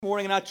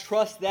Morning, and I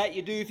trust that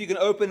you do. If you can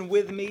open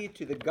with me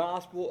to the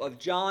Gospel of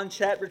John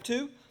chapter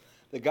 2.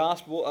 The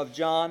Gospel of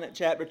John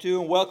chapter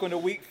 2. And welcome to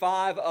week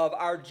 5 of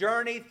our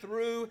journey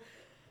through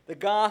the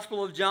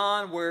Gospel of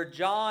John, where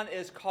John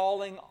is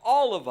calling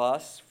all of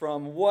us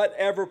from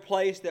whatever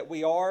place that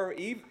we are,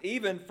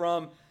 even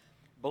from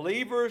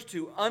believers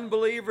to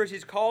unbelievers.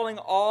 He's calling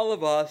all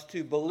of us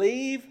to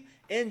believe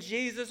in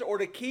Jesus or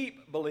to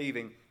keep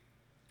believing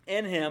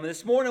in Him. And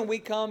this morning we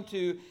come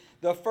to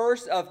the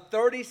first of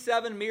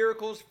 37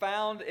 miracles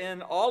found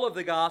in all of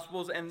the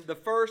Gospels, and the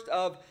first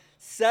of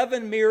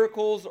 7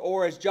 miracles,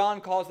 or as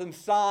John calls them,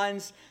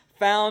 signs,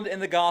 found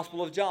in the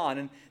Gospel of John.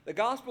 And the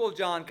Gospel of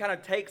John kind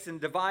of takes and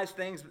divides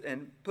things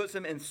and puts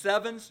them in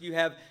sevens. You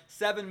have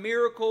 7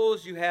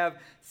 miracles, you have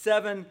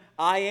 7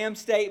 I am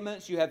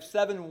statements, you have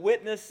 7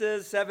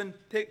 witnesses, 7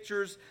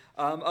 pictures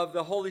of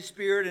the Holy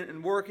Spirit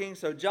and working.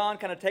 So John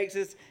kind of takes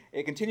this.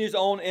 It continues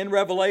on in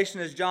Revelation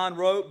as John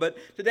wrote. But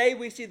today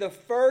we see the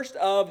first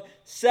of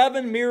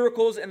 7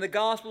 miracles in the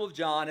Gospel of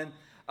John. And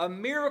a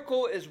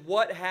miracle is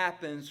what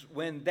happens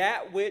when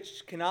that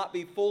which cannot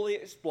be fully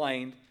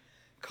explained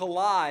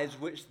collides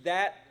with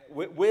that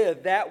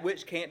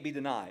which can't be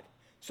denied.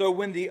 So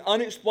when the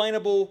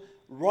unexplainable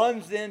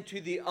runs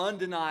into the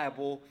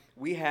undeniable,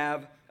 we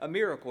have a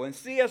miracle. And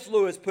C.S.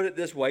 Lewis put it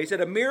this way. He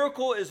said, "A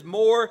miracle is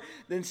more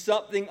than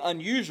something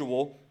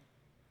unusual.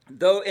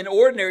 Though in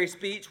ordinary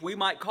speech we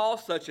might call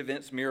such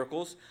events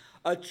miracles,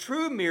 a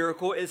true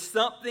miracle is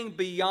something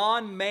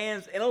beyond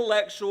man's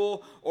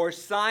intellectual or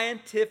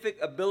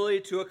scientific ability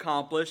to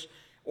accomplish,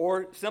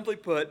 or simply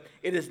put,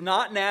 it is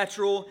not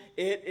natural,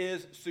 it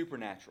is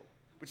supernatural."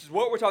 Which is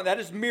what we're talking about. That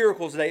is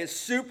miracles today. It's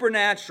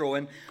supernatural.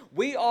 And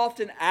we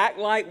often act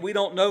like we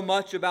don't know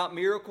much about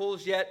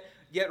miracles, yet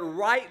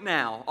right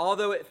now,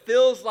 although it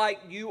feels like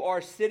you are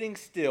sitting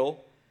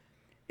still,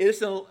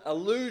 it's an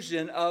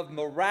illusion of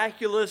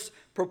miraculous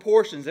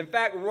proportions. In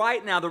fact,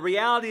 right now, the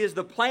reality is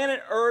the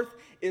planet Earth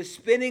is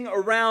spinning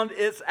around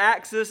its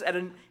axis at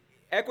an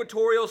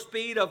equatorial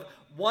speed of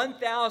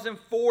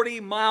 1,040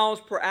 miles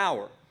per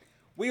hour.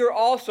 We are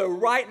also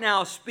right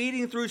now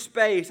speeding through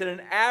space at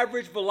an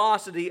average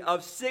velocity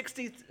of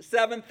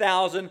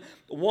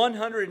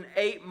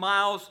 67,108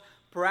 miles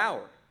per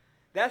hour.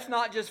 That's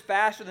not just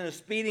faster than a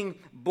speeding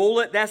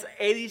bullet, that's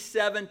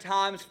 87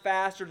 times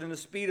faster than the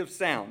speed of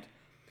sound.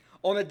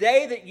 On a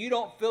day that you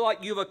don't feel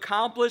like you've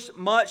accomplished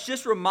much,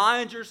 just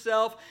remind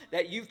yourself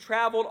that you've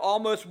traveled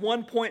almost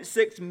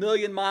 1.6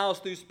 million miles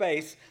through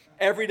space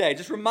every day.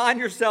 Just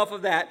remind yourself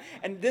of that.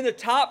 And then to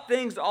top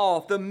things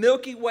off, the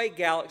Milky Way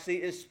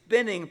galaxy is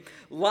spinning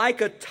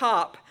like a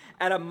top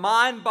at a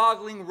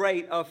mind-boggling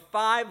rate of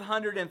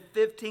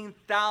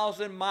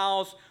 515,000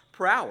 miles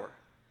per hour.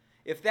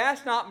 If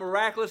that's not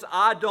miraculous,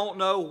 I don't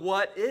know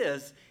what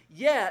is.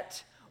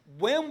 Yet,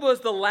 when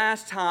was the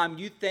last time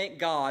you thanked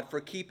God for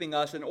keeping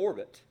us in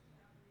orbit?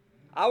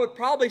 I would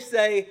probably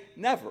say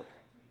never.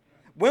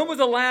 When was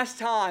the last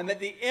time at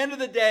the end of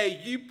the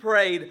day you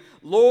prayed,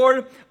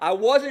 "Lord, I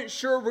wasn't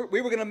sure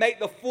we were going to make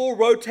the full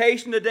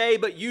rotation today,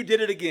 but you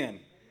did it again"?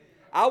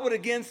 I would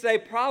again say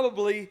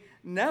probably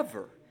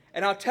never.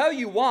 And I'll tell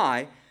you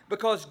why.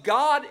 Because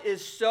God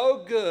is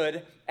so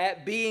good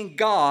at being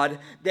God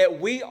that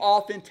we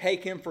often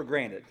take Him for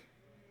granted.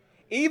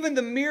 Even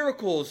the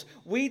miracles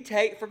we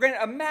take for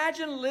granted.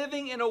 Imagine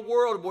living in a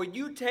world where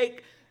you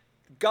take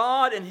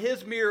God and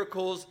His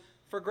miracles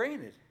for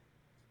granted.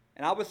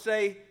 And I would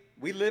say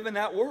we live in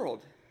that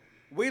world.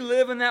 We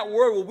live in that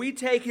world where we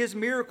take His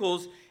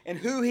miracles and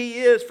who He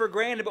is for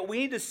granted, but we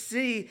need to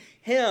see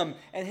Him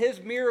and His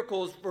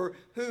miracles for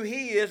who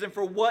He is and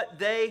for what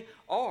they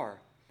are.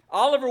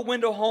 Oliver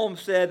Wendell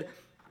Holmes said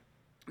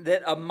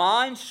that a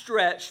mind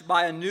stretched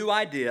by a new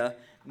idea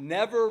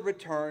never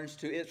returns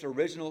to its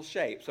original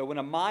shape. So when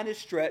a mind is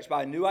stretched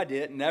by a new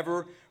idea, it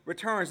never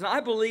returns. And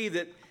I believe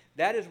that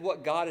that is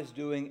what God is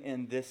doing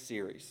in this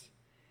series.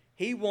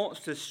 He wants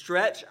to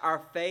stretch our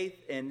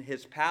faith in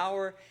His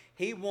power.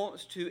 He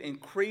wants to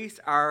increase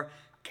our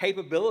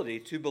capability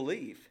to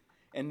believe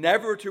and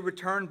never to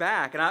return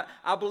back. And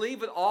I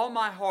believe with all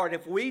my heart,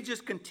 if we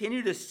just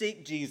continue to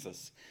seek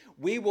Jesus,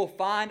 we will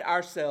find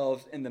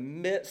ourselves in the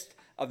midst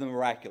of the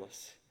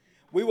miraculous.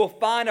 We will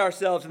find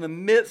ourselves in the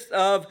midst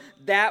of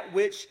that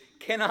which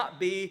cannot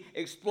be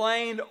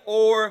explained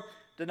or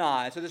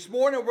denied. So this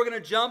morning we're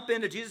going to jump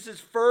into Jesus'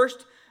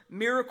 first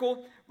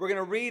miracle. We're going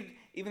to read,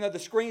 even though the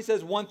screen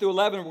says 1 through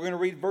 11, we're going to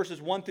read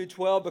verses 1 through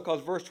 12 because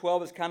verse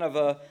 12 is kind of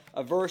a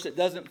verse that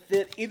doesn't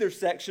fit either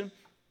section.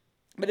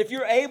 But if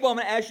you're able, I'm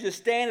going to ask you to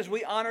stand as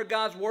we honor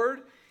God's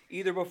word,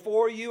 either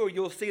before you or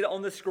you'll see it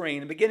on the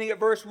screen. And beginning at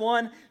verse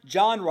 1,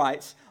 John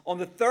writes, "On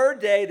the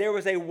 3rd day there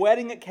was a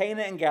wedding at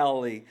Cana in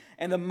Galilee,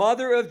 and the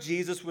mother of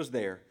Jesus was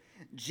there.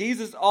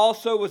 Jesus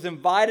also was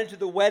invited to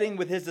the wedding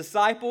with his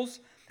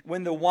disciples.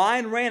 When the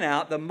wine ran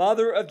out, the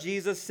mother of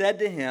Jesus said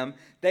to him,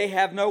 'They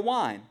have no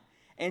wine.'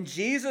 And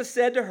Jesus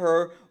said to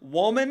her,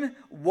 'Woman,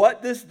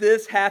 what does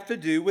this have to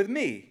do with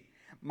me?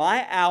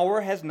 My hour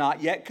has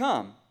not yet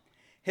come.'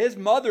 His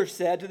mother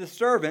said to the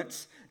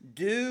servants,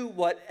 'Do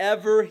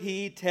whatever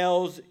he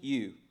tells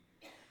you.'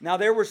 Now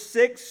there were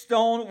 6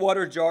 stone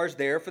water jars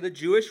there for the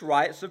Jewish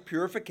rites of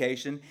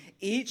purification,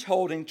 each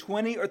holding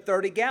 20 or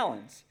 30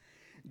 gallons.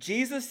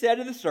 Jesus said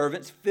to the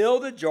servants, "Fill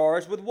the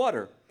jars with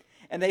water."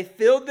 And they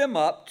filled them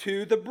up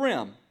to the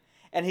brim.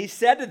 And he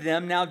said to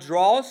them, "Now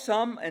draw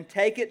some and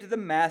take it to the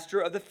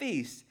master of the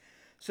feast."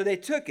 So they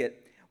took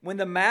it. When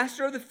the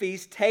master of the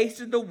feast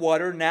tasted the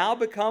water, now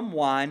become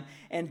wine,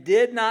 and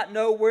did not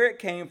know where it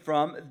came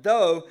from,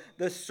 though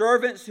the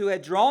servants who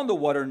had drawn the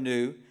water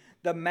knew,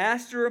 the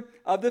master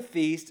of the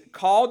feast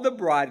called the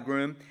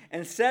bridegroom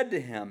and said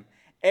to him,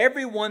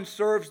 "Everyone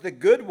serves the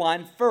good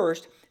wine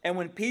first, and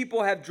when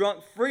people have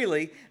drunk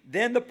freely,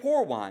 then the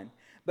poor wine.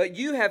 But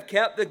you have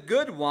kept the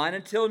good wine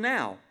until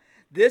now."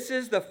 This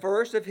is the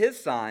first of his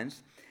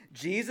signs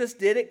Jesus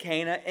did at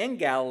Cana in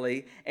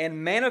Galilee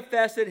and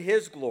manifested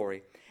his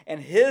glory. And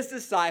his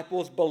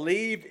disciples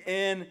believed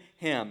in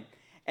him.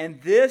 And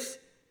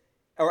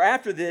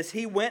after this,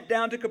 he went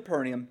down to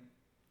Capernaum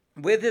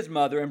with his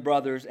mother and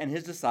brothers and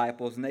his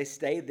disciples, and they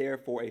stayed there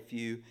for a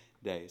few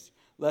days.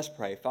 Let's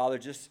pray. Father,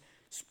 just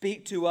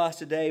speak to us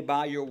today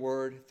by your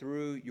word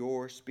through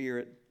your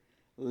Spirit.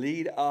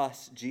 Lead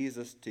us,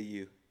 Jesus, to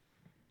you.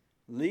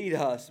 Lead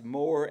us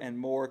more and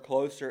more,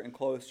 closer and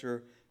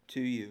closer to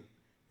you,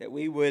 that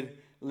we would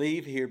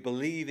leave here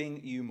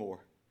believing you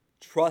more,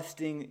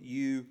 trusting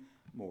you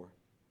more,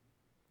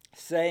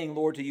 saying,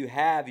 Lord, do you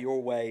have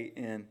your way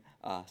in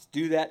us?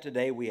 Do that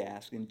today, we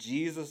ask. In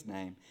Jesus'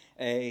 name,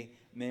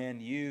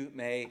 amen. You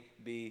may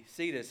be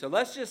seated. So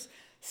let's just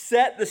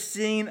set the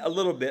scene a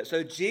little bit.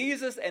 So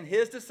Jesus and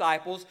his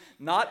disciples,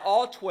 not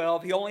all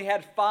 12, he only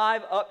had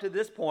 5 up to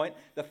this point,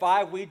 the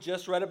 5 we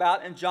just read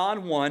about in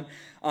John 1.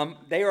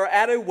 They are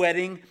at a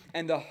wedding,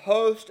 and the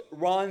host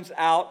runs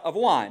out of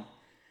wine.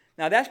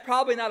 Now, that's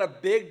probably not a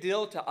big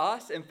deal to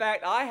us. In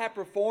fact, I have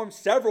performed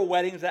several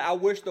weddings that I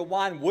wish the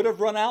wine would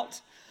have run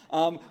out,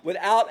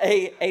 without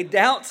a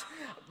doubt.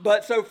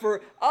 But so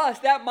for us,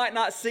 that might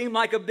not seem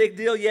like a big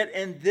deal, yet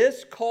in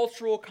this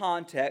cultural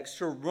context,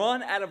 to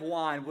run out of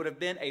wine would have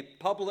been a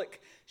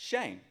public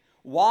shame.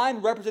 Wine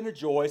represented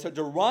joy, so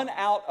to run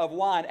out of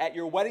wine at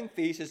your wedding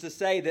feast is to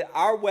say that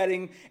our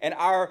wedding and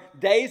our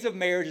days of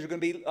marriage are going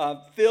to be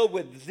filled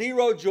with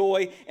zero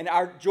joy, and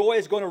our joy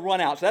is going to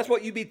run out. So that's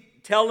what you'd be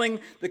telling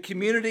the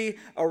community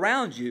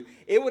around you.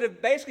 It would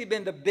have basically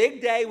been the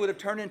big day would have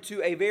turned into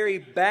a very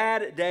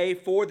bad day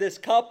for this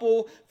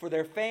couple, for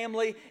their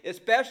family,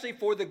 especially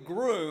for the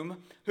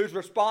groom whose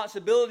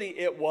responsibility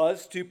it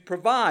was to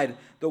provide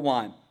the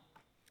wine.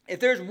 If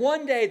there's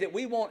one day that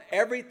we want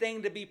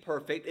everything to be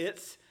perfect,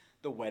 it's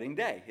the wedding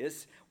day.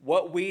 It's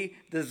what we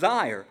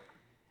desire.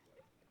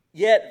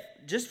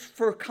 Yet, just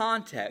for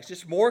context,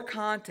 just more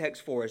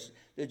context for us,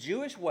 the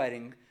Jewish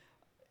wedding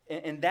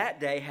in that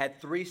day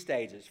had 3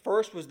 stages.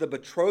 First was the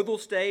betrothal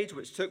stage,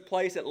 which took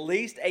place at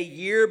least a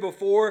year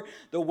before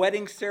the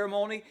wedding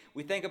ceremony.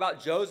 We think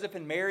about Joseph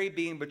and Mary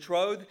being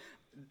betrothed.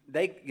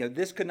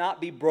 This could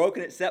not be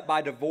broken except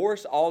by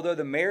divorce, although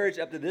the marriage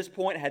up to this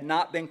point had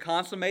not been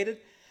consummated.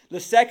 The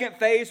second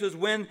phase was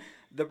when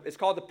it's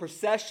called the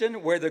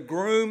procession, where the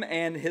groom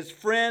and his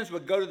friends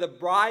would go to the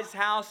bride's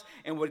house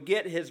and would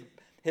get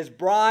his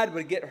bride,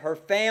 would get her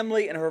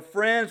family and her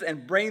friends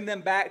and bring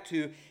them back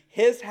to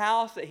his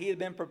house that he had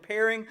been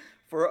preparing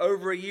for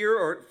over a year,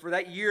 or for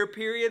that year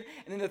period.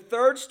 And then the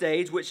third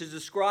stage, which is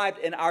described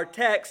in our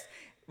text,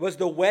 was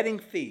the wedding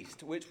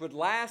feast, which would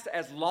last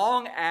as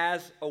long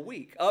as a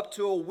week, up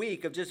to a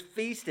week of just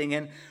feasting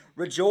and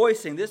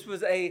rejoicing. This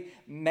was a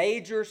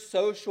major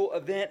social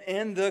event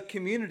in the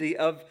community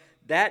of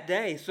that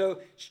day. So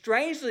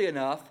strangely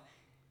enough,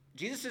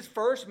 Jesus'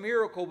 first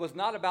miracle was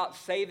not about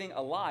saving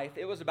a life,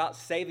 it was about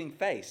saving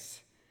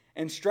face.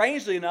 And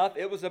strangely enough,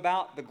 it was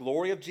about the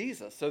glory of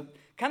Jesus. So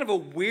kind of a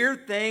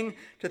weird thing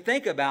to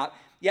think about.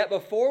 Yet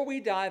before we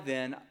dive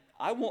in,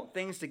 I want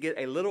things to get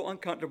a little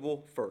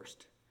uncomfortable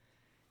first.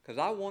 Because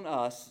I want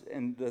us,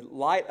 in the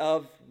light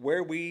of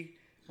what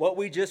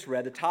we just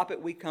read, the topic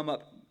we come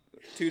up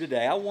to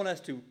today, I want us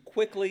to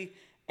quickly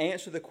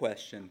answer the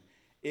question,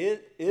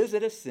 is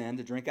it a sin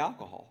to drink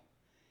alcohol?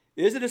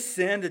 Is it a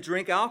sin to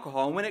drink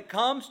alcohol? And when it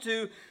comes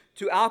to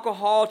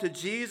alcohol, to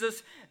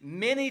Jesus,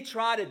 many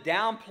try to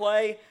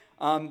downplay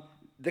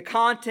the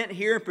content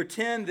here and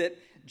pretend that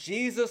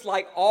Jesus,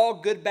 like all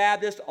good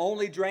Baptists,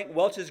 only drank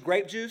Welch's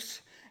grape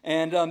juice.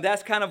 And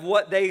that's kind of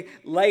what they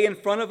lay in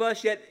front of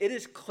us. Yet it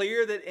is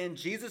clear that in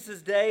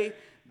Jesus' day,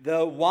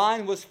 the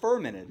wine was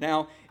fermented.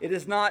 Now, it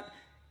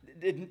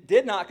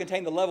did not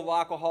contain the level of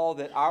alcohol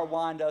that our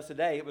wine does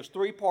today. It was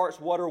 3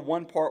 parts water,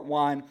 1 part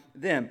wine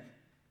then.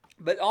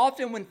 But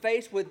often when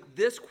faced with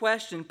this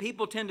question,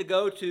 people tend to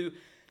go to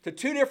 2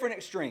 different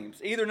extremes.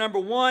 Either number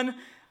 1,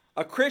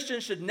 a Christian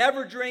should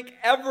never drink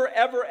ever,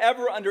 ever,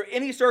 ever under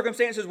any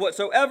circumstances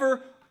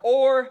whatsoever,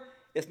 or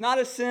it's not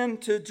a sin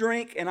to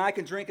drink and I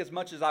can drink as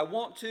much as I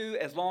want to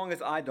as long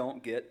as I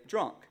don't get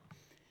drunk.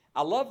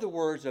 I love the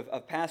words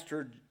of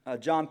Pastor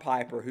John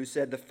Piper, who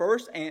said, the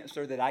first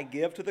answer that I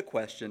give to the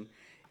question,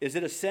 is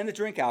it a sin to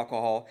drink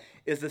alcohol,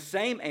 is the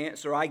same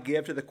answer I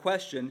give to the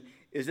question,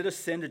 is it a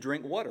sin to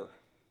drink water?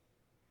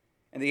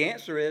 And the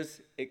answer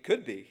is, it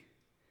could be.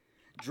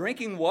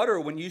 Drinking water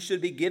when you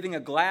should be giving a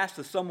glass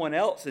to someone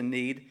else in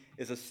need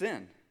is a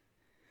sin.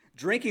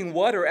 Drinking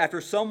water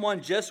after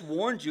someone just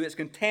warned you it's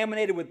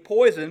contaminated with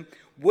poison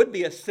would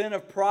be a sin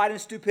of pride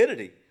and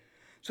stupidity.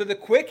 So the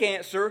quick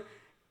answer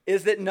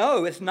is that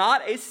no, it's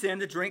not a sin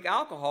to drink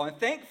alcohol. And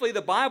thankfully,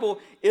 the Bible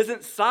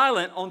isn't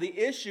silent on the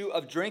issue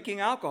of drinking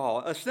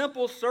alcohol. A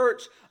simple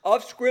search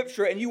of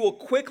Scripture, and you will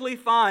quickly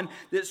find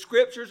that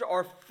Scriptures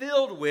are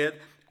filled with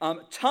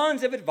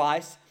tons of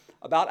advice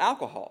about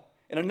alcohol.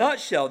 In a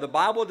nutshell, the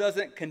Bible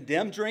doesn't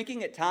condemn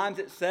drinking. At times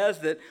it says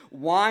that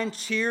wine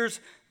cheers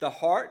the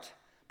heart.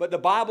 But the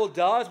Bible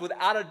does,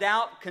 without a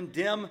doubt,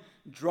 condemn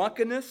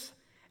drunkenness.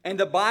 And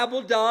the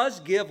Bible does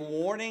give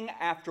warning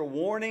after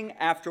warning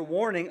after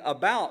warning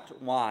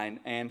about wine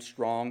and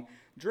strong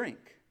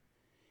drink.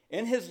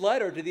 In his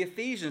letter to the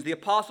Ephesians, the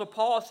Apostle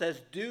Paul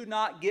says, "Do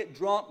not get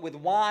drunk with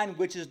wine,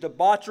 which is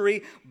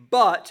debauchery,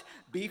 but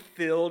be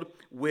filled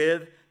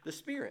with the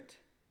Spirit."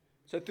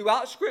 So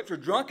throughout Scripture,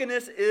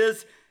 drunkenness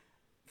is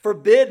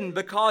forbidden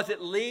because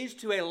it leads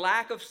to a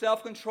lack of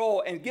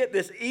self-control. And get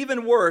this,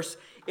 even worse,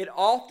 it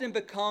often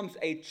becomes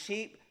a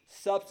cheap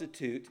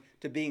substitute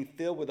to being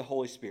filled with the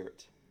Holy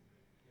Spirit.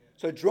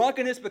 So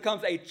drunkenness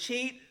becomes a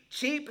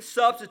cheap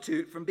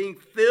substitute from being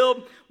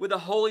filled with the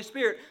Holy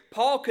Spirit.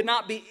 Paul could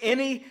not be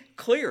any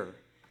clearer.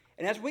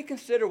 And as we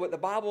consider what the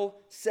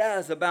Bible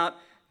says about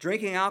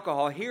drinking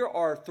alcohol, here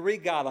are 3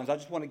 guidelines I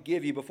just want to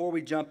give you before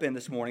we jump in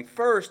this morning.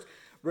 First,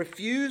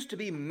 refuse to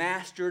be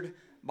mastered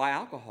by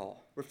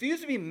alcohol.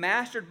 Refuse to be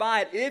mastered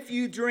by it. If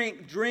you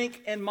drink,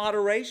 drink in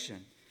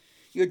moderation.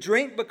 You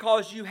drink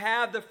because you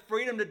have the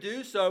freedom to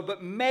do so,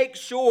 but make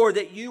sure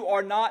that you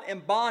are not in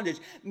bondage.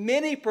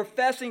 Many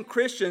professing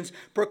Christians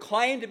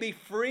proclaim to be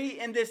free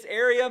in this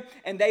area,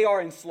 and they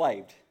are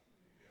enslaved.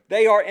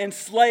 They are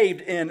enslaved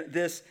in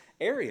this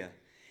area.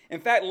 In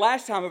fact,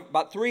 last time,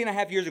 about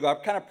 3.5 years ago, I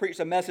kind of preached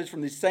a message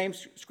from these same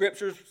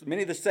scriptures,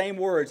 many of the same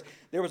words.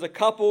 There was a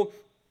couple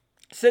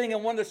sitting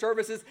in one of the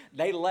services.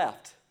 They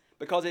left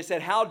because they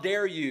said, "How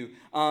dare you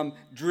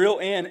drill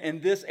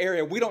in this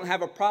area? We don't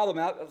have a problem."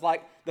 I was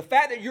like, the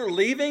fact that you're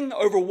leaving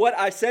over what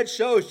I said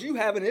shows you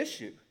have an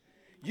issue.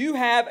 You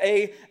have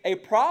a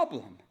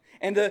problem.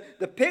 And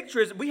the picture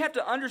is, we have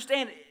to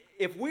understand,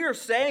 if we are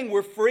saying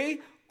we're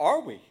free, are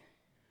we?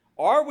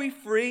 Are we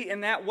free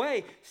in that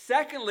way?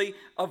 Secondly,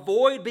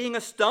 avoid being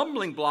a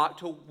stumbling block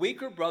to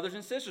weaker brothers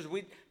and sisters.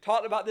 We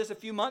talked about this a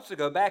few months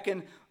ago, back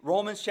in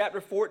Romans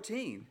chapter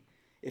 14.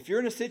 If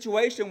you're in a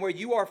situation where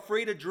you are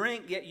free to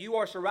drink, yet you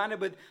are surrounded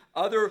with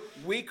other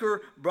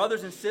weaker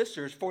brothers and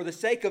sisters, for the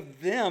sake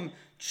of them,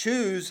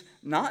 choose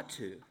not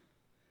to.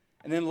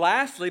 And then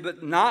lastly,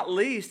 but not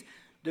least,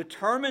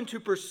 determine to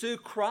pursue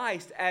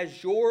Christ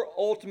as your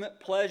ultimate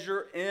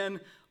pleasure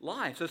in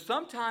life. So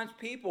sometimes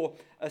people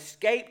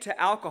escape to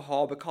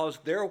alcohol because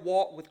their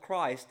walk with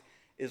Christ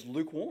is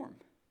lukewarm.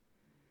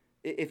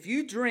 If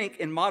you drink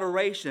in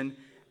moderation,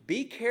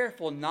 be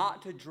careful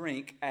not to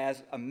drink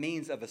as a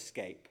means of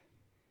escape.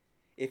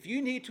 If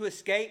you need to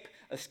escape,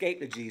 escape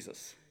to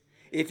Jesus.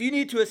 If you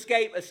need to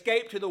escape,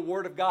 escape to the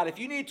Word of God. If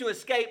you need to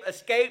escape,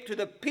 escape to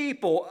the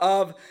people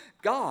of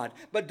God.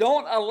 But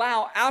don't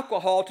allow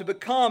alcohol to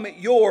become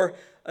your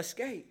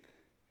escape.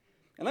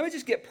 And let me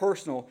just get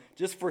personal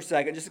just for a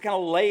second, just to kind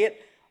of lay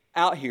it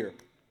out here.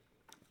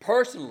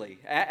 Personally,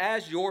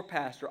 as your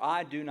pastor,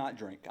 I do not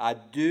drink. I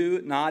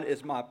do not.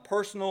 It's my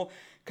personal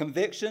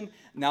conviction.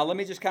 Now, let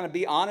me just kind of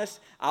be honest.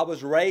 I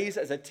was raised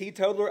as a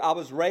teetotaler. I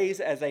was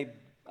raised as a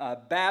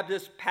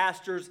Baptist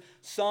pastor's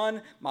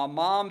son. My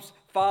mom's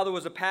father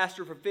was a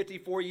pastor for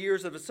 54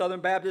 years of the Southern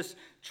Baptist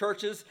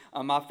churches.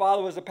 My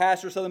father was a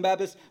pastor of Southern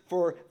Baptist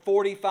for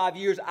 45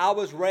 years. I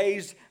was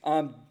raised,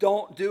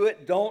 don't do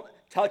it, don't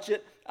touch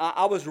it.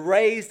 I was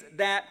raised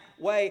that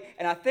way.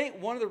 And I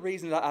think one of the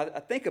reasons I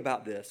think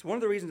about this, one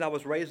of the reasons I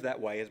was raised that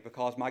way is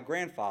because my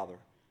grandfather,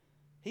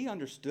 he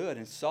understood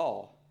and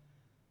saw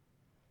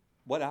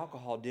what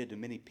alcohol did to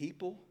many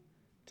people,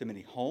 to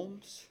many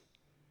homes,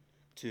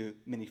 to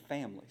many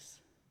families.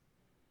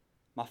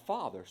 My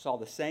father saw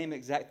the same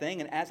exact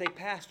thing, and as a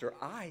pastor,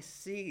 I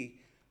see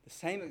the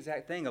same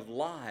exact thing of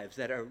lives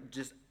that are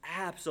just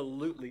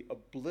absolutely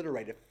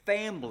obliterated,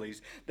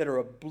 families that are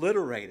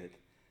obliterated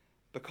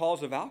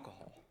because of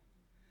alcohol.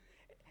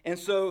 And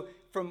so,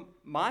 from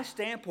my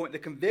standpoint, the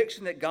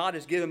conviction that God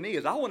has given me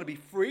is I want to be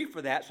free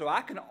for that so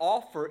I can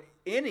offer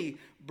any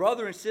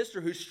brother and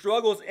sister who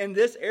struggles in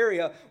this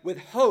area with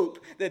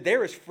hope that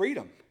there is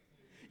freedom.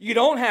 You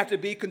don't have to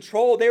be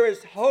controlled. There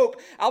is hope.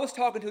 I was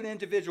talking to an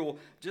individual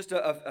just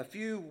a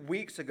few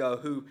weeks ago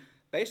who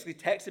basically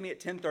texted me at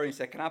 10:30 and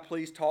said, "Can I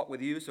please talk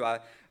with you?" So I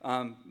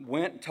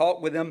went and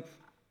talked with them,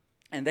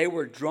 and they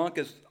were drunk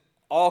as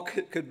all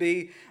could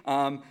be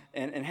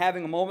and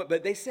having a moment.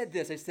 But they said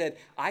this. They said,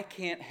 "I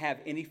can't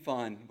have any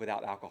fun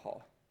without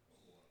alcohol."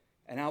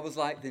 And I was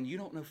like, then you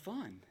don't know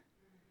fun.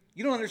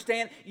 You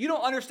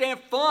don't understand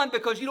fun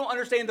because you don't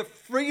understand the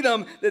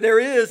freedom that there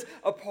is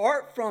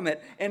apart from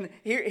it. And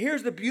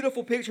here's the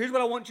beautiful picture. Here's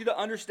what I want you to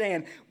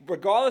understand.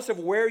 Regardless of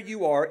where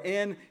you are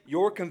in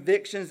your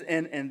convictions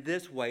in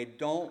this way,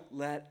 don't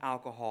let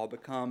alcohol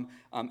become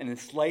an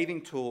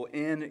enslaving tool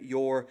in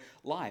your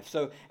life.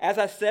 So as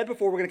I said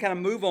before, we're going to kind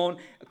of move on.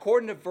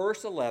 According to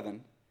verse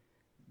 11,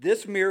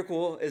 this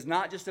miracle is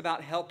not just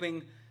about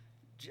helping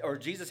or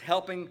Jesus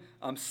helping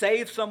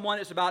save someone.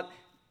 It's about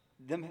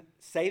them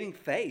saving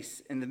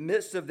face in the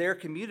midst of their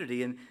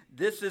community. And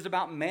this is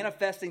about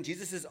manifesting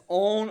Jesus'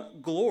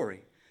 own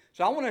glory.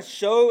 So I want to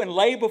show and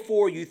lay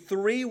before you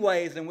 3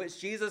 ways in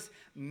which Jesus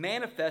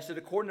manifested,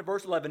 according to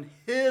verse 11,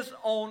 his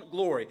own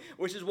glory,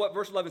 which is what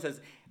verse 11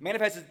 says,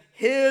 manifested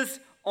his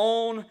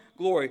own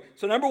glory.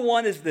 So number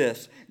 1 is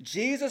this: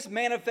 Jesus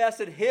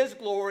manifested his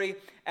glory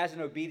as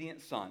an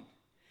obedient son.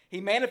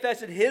 He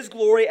manifested his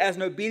glory as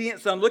an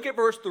obedient son. Look at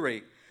verse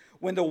 3.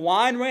 When the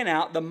wine ran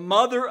out, the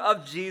mother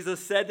of Jesus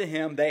said to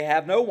him, "They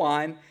have no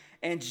wine."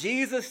 And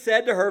Jesus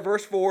said to her,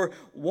 verse 4,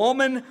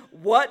 "Woman,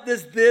 what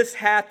does this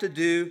have to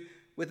do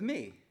with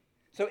me?"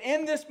 So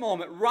in this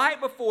moment,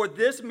 right before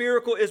this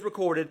miracle is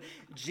recorded,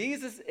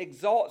 Jesus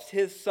exalts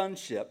his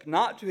sonship,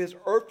 not to his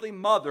earthly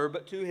mother,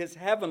 but to his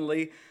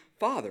heavenly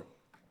Father.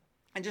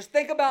 And just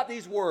think about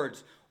these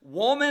words.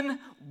 Woman,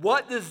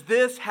 what does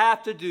this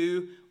have to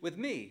do with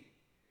me?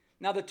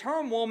 Now, the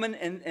term woman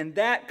in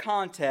that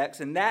context,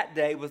 in that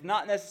day, was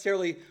not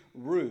necessarily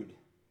rude.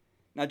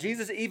 Now,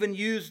 Jesus even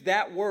used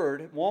that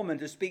word, woman,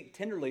 to speak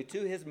tenderly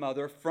to his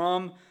mother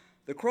from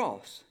the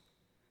cross.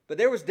 But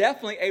there was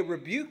definitely a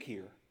rebuke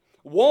here.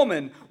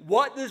 Woman,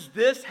 what does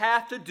this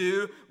have to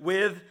do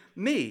with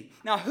me?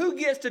 Now, who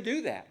gets to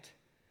do that?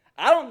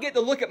 I don't get to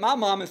look at my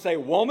mom and say,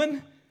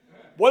 "Woman,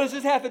 what does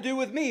this have to do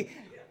with me?"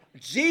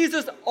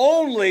 Jesus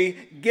only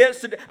gets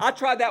to. I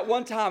tried that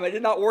one time. It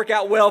did not work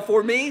out well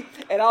for me,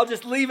 and I'll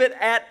just leave it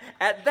at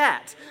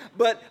that.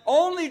 But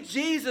only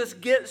Jesus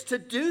gets to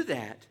do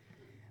that.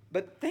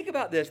 But think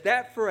about this.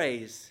 That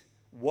phrase,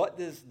 "what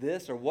does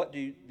this or what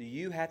do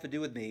you have to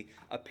do with me,"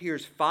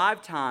 appears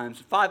 5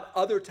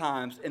 other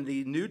times in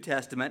the New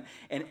Testament,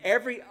 and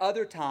every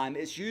other time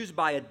it's used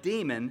by a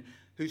demon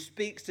who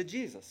speaks to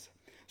Jesus.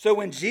 So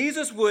when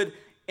Jesus would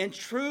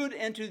intrude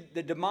into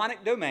the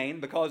demonic domain,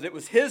 because it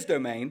was his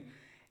domain,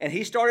 and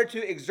he started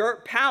to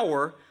exert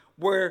power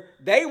where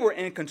they were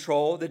in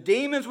control, the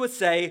demons would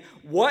say,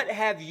 "What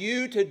have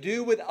you to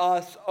do with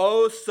us,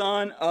 O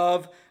Son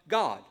of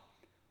God?"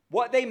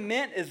 What they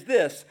meant is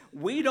this: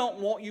 we don't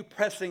want you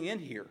pressing in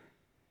here.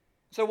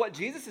 So what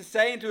Jesus is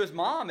saying to his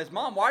mom is,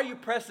 "Mom, why are you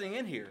pressing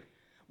in here?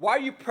 Why are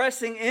you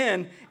pressing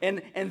in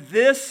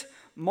this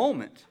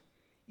moment?"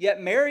 Yet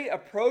Mary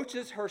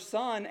approaches her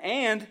son,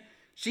 and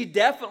she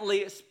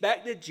definitely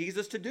expected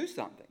Jesus to do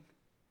something.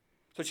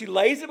 So she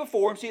lays it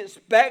before him. She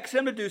expects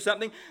him to do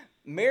something.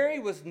 Mary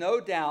was no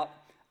doubt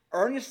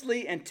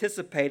earnestly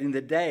anticipating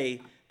the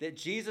day that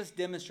Jesus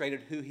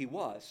demonstrated who he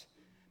was,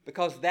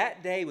 because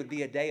that day would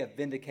be a day of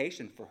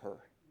vindication for her.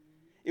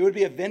 It would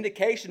be a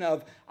vindication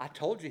of, "I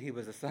told you he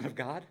was the Son of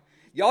God.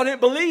 Y'all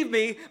didn't believe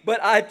me,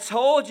 but I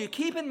told you."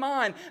 Keep in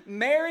mind,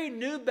 Mary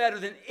knew better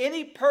than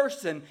any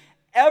person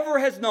ever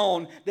has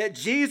known that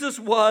Jesus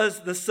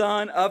was the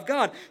Son of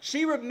God.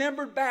 She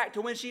remembered back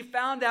to when she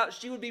found out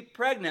she would be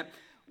pregnant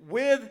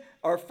with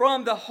or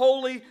from the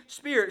Holy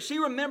Spirit. She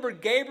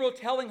remembered Gabriel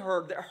telling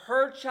her that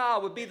her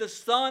child would be the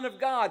Son of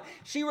God.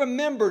 She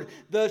remembered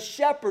the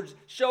shepherds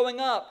showing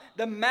up,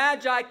 the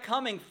Magi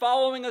coming,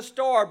 following a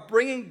star,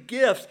 bringing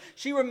gifts.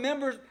 She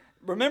remembered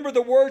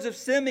the words of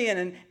Simeon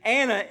and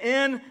Anna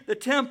in the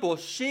temple.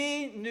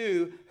 She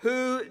knew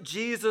who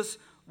Jesus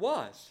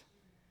was.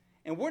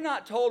 And we're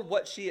not told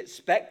what she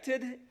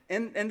expected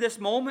in this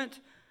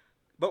moment,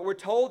 but we're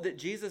told that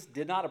Jesus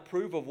did not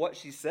approve of what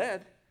she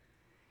said.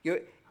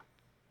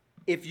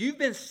 If you've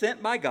been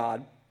sent by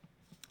God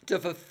to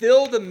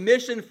fulfill the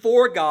mission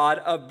for God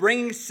of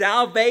bringing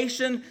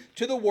salvation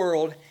to the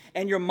world,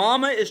 and your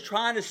mama is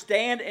trying to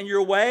stand in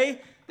your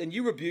way, then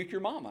you rebuke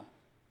your mama.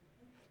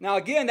 Now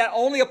again, that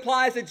only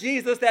applies to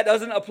Jesus. That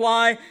doesn't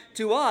apply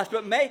to us.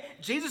 But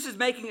Jesus is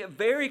making it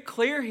very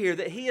clear here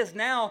that he is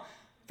now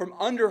from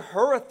under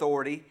her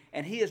authority,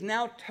 and he is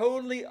now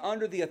totally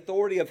under the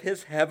authority of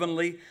his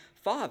heavenly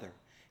Father.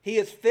 He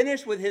is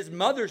finished with his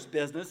mother's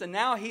business, and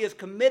now he is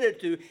committed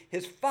to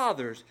his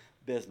Father's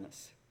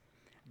business.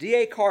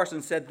 D.A.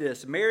 Carson said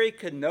this: Mary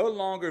could no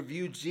longer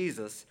view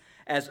Jesus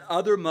as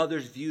other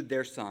mothers viewed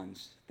their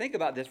sons. Think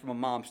about this from a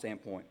mom's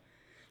standpoint.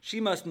 She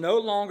must no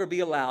longer be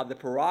allowed the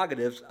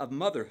prerogatives of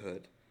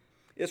motherhood.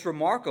 It's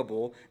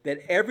remarkable that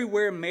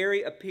everywhere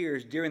Mary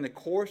appears during the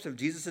course of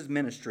Jesus'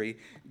 ministry,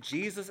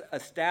 Jesus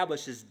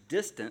establishes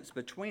distance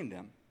between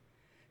them.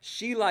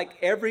 She, like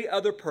every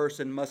other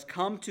person, must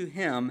come to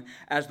him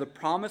as the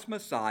promised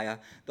Messiah,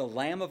 the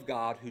Lamb of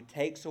God who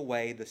takes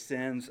away the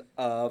sins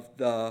of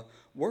the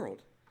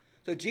world.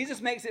 So Jesus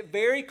makes it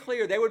very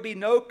clear there would be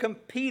no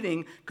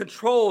competing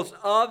controls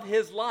of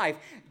his life.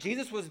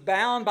 Jesus was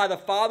bound by the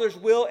Father's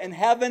will in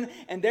heaven,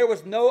 and there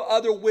was no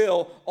other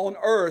will on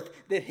earth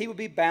that he would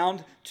be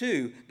bound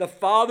to. The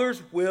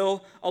Father's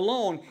will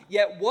alone.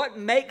 Yet what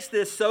makes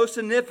this so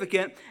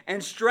significant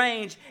and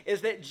strange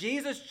is that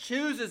Jesus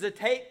chooses to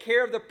take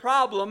care of the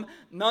problem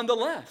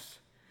nonetheless.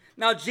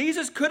 Now,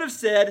 Jesus could have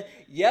said,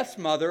 "Yes,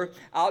 Mother,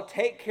 I'll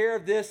take care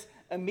of this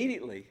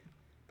immediately,"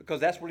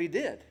 because that's what he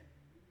did.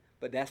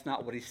 But that's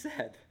not what he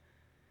said.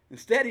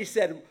 Instead, he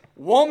said,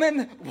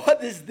 "Woman,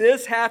 what does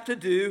this have to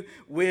do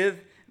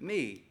with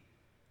me?"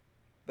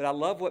 But I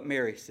love what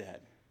Mary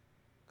said.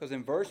 Because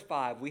in verse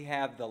 5, we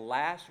have the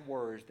last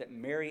words that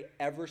Mary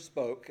ever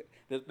spoke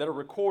that are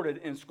recorded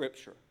in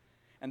Scripture.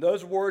 And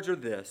those words are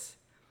this.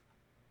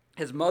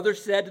 His mother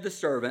said to the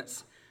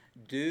servants,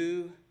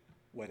 "Do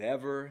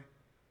whatever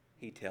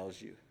he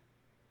tells you."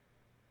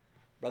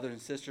 Brothers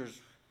and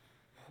sisters,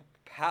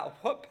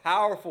 what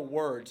powerful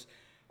words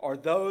are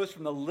those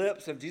from the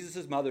lips of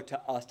Jesus' mother to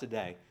us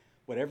today.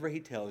 Whatever he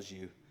tells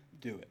you,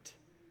 do it.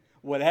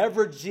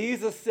 Whatever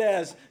Jesus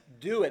says,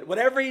 do it.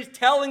 Whatever he's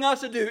telling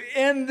us to do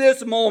in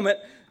this moment,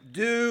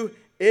 do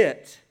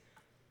it.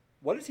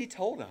 What has he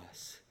told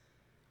us?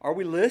 Are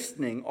we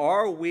listening?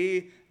 Are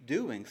we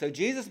doing? So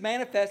Jesus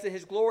manifested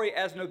his glory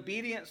as an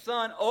obedient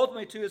son,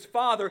 ultimately to his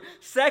Father.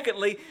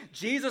 Secondly,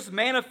 Jesus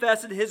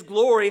manifested his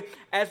glory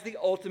as the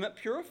ultimate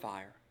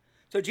purifier.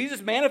 So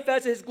Jesus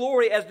manifested his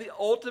glory as the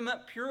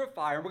ultimate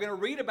purifier. And we're going to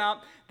read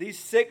about these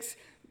 6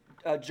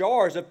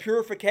 jars of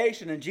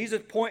purification, and Jesus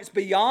points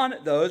beyond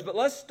those. But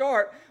let's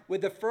start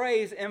with the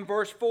phrase in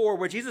verse 4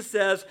 where Jesus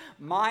says,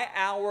 "My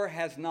hour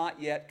has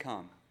not yet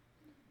come."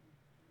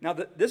 Now,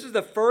 this is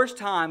the first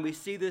time we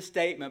see this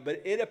statement,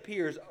 but it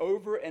appears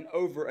over and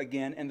over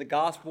again in the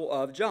Gospel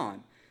of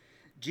John.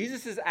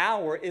 Jesus'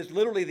 hour is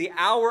literally the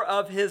hour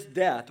of his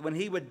death, when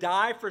he would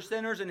die for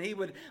sinners and he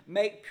would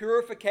make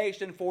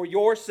purification for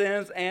your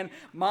sins and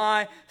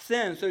my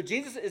sins. So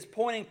Jesus is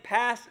pointing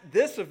past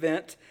this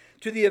event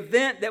to the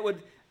event that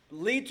would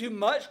lead to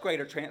much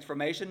greater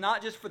transformation,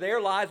 not just for their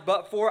lives,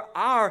 but for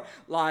our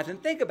lives.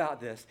 And think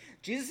about this.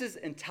 Jesus'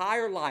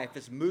 entire life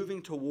is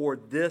moving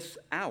toward this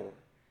hour.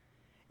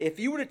 If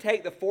you were to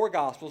take the 4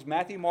 Gospels,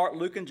 Matthew, Mark,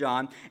 Luke, and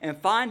John,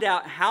 and find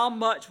out how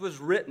much was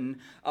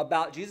written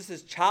about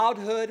Jesus'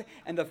 childhood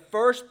and the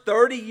first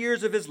 30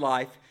 years of his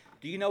life,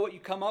 do you know what you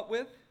come up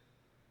with?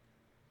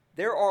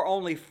 There are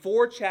only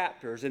 4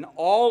 chapters in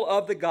all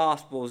of the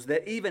Gospels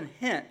that even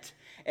hint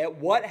at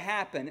what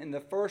happened in the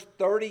first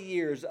 30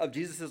 years of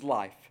Jesus'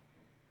 life.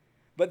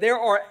 But there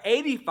are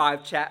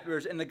 85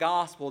 chapters in the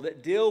Gospel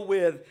that deal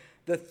with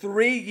the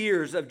 3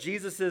 years of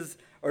Jesus'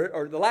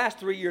 or the last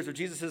 3 years of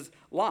Jesus'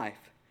 life.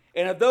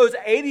 And of those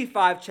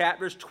 85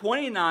 chapters,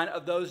 29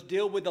 of those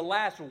deal with the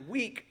last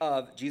week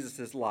of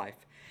Jesus'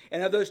 life.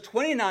 And of those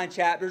 29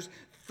 chapters,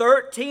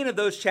 13 of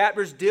those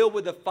chapters deal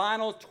with the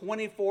final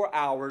 24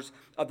 hours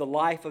of the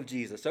life of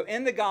Jesus. So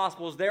in the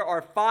Gospels, there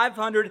are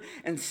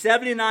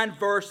 579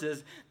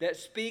 verses that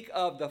speak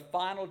of the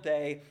final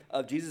day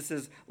of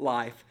Jesus'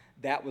 life.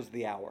 That was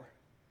the hour.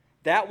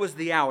 That was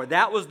the hour.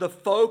 That was the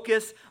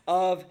focus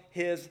of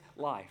his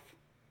life.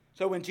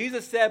 So when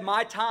Jesus said,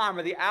 "My time,"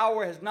 or "the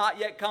hour has not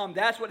yet come,"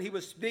 that's what he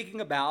was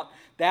speaking about,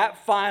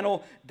 that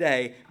final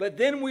day. But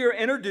then we are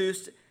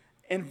introduced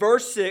in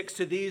verse 6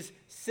 to these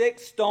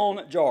 6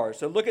 stone jars.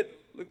 So look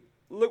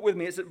with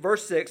me. It's at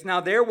verse 6.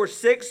 "Now there were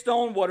 6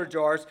 stone water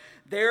jars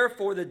there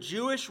for the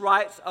Jewish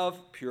rites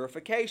of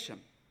purification,"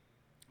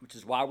 which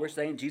is why we're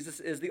saying Jesus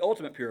is the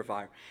ultimate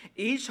purifier,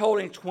 "each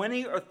holding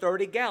 20 or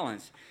 30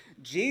 gallons.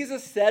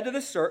 Jesus said to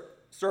the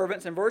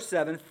servants," in verse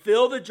 7,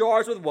 "fill the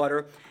jars with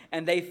water,"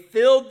 and they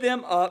filled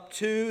them up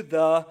to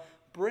the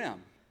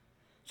brim.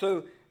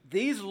 So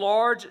these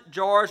large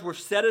jars were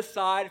set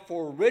aside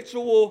for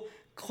ritual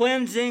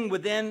cleansing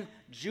within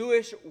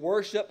Jewish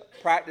worship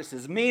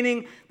practices,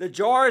 meaning the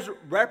jars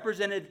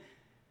represented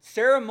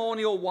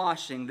ceremonial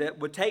washing that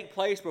would take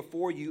place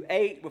before you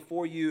ate,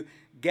 before you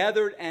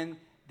gathered, and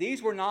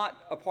these were not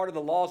a part of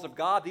the laws of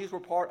God, these were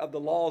part of the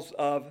laws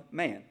of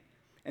man.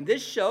 And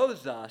this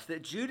shows us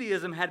that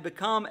Judaism had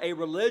become a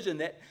religion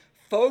that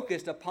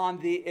focused upon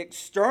the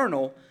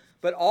external,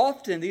 but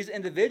often these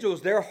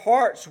individuals, their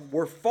hearts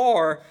were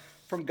far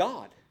from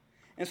God.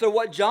 And so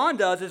what John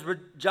does is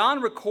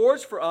John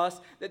records for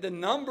us that the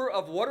number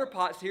of water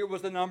pots here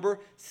was the number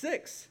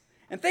 6.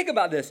 And think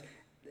about this.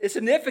 It's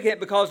significant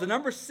because the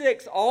number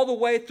 6 all the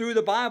way through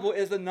the Bible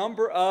is the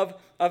number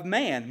of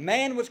man.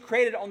 Man was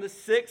created on the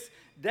 6th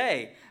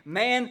day.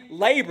 Man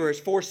labors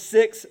for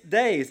 6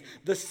 days.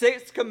 The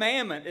 6th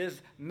commandment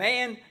is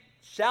man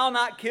shall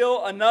not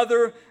kill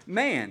another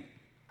man.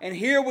 And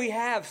here we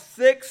have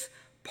 6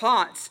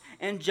 pots.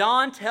 And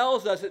John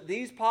tells us that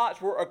these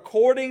pots were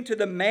according to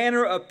the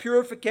manner of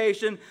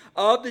purification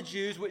of the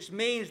Jews, which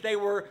means they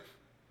were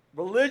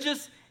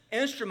religious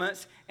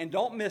instruments. And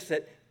don't miss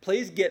it.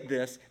 Please get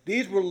this.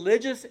 These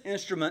religious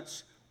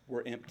instruments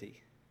were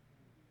empty.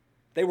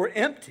 They were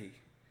empty.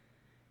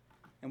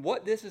 And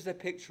what this is a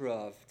picture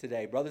of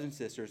today, brothers and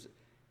sisters,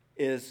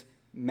 is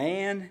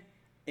man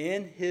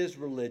in his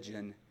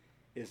religion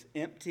is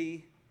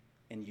empty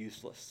and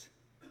useless.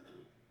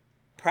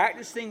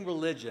 Practicing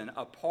religion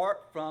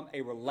apart from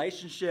a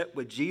relationship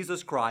with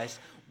Jesus Christ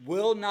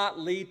will not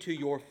lead to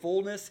your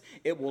fullness.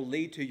 It will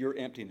lead to your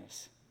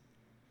emptiness.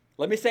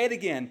 Let me say it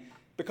again,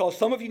 because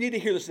some of you need to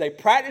hear this today.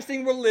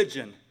 Practicing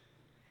religion,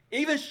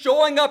 even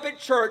showing up at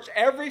church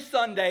every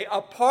Sunday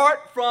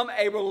apart from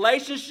a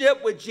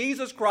relationship with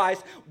Jesus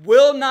Christ,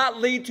 will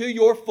not lead to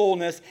your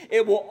fullness.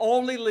 It will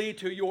only lead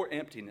to your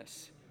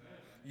emptiness.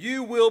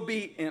 You will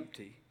be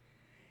empty.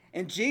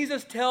 And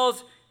Jesus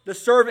tells the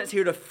servants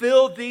here to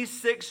fill these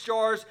 6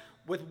 jars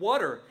with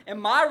water.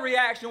 And my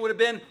reaction would have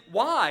been,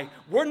 why?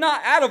 We're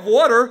not out of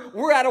water,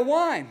 we're out of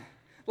wine.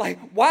 Like,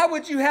 why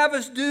would you have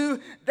us do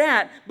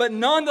that? But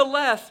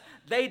nonetheless,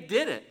 they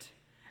did it.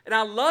 And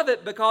I love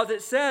it because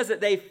it says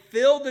that they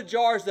filled the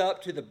jars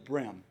up to the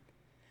brim.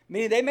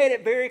 Meaning they made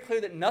it very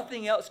clear that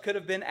nothing else could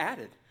have been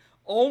added.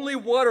 Only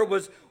water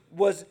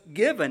was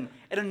given.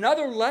 And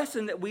another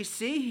lesson that we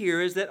see here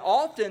is that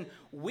often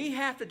we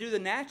have to do the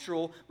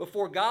natural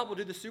before God will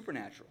do the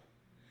supernatural.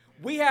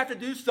 We have to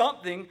do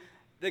something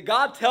that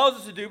God tells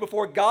us to do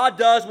before God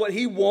does what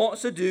he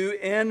wants to do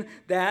in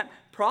that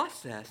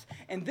process.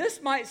 And this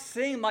might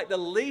seem like the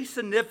least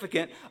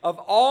significant of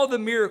all the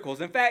miracles.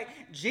 In fact,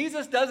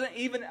 Jesus doesn't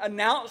even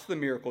announce the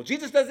miracle.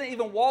 Jesus doesn't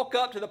even walk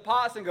up to the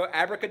pots and go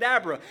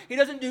abracadabra. He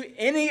doesn't do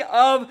any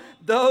of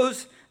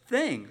those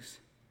things.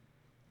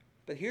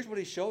 But here's what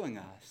he's showing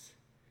us.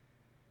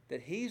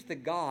 That he's the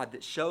God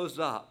that shows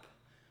up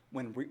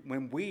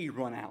when we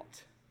run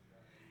out.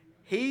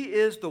 He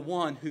is the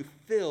one who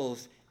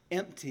fills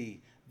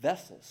empty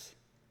vessels.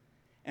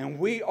 And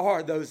we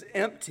are those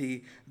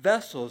empty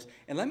vessels.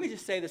 And let me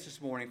just say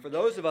this morning. For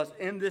those of us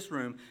in this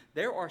room,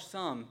 there are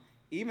some,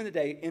 even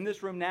today, in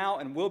this room now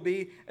and will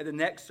be at the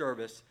next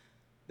service,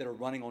 that are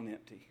running on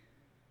empty.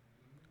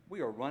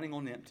 We are running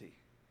on empty.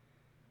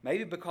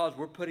 Maybe because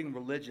we're putting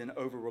religion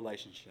over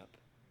relationship.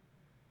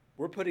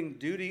 We're putting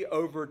duty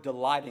over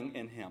delighting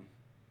in him.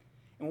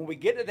 And when we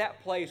get to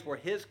that place where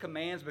his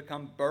commands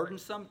become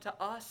burdensome to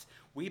us,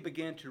 we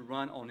begin to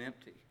run on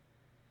empty.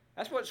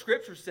 That's what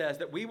Scripture says,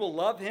 that we will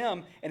love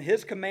him and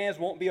his commands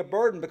won't be a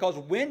burden, because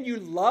when you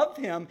love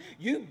him,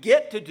 you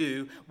get to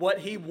do what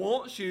he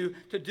wants you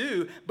to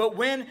do. But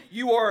when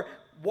you are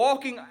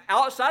walking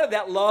outside of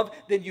that love,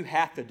 then you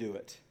have to do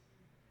it.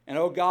 And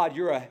oh God,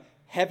 you're a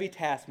heavy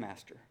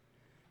taskmaster.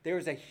 There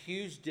is a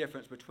huge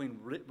difference between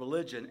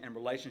religion and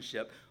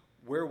relationship.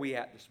 Where are we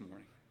at this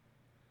morning?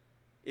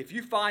 If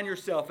you find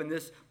yourself in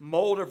this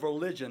mold of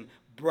religion,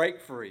 break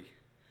free.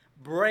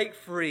 Break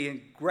free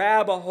and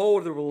grab a hold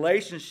of the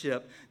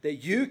relationship that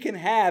you can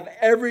have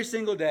every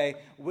single day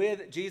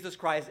with Jesus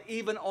Christ,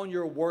 even on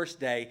your worst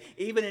day,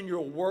 even in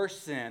your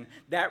worst sin.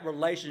 That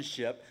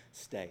relationship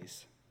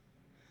stays.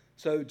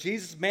 So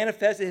Jesus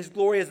manifested his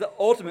glory as the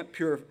ultimate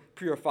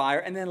purifier.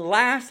 And then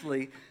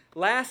lastly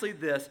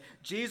this,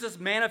 Jesus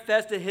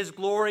manifested his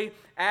glory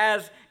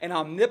as an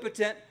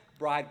omnipotent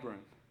bridegroom.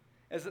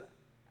 As an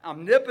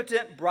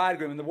omnipotent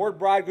bridegroom. And the word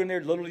bridegroom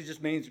there literally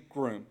just means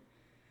groom.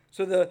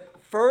 So the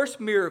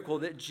first miracle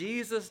that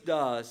Jesus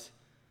does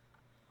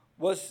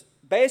was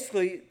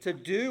basically to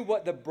do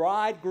what the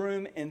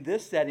bridegroom in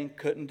this setting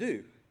couldn't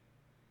do.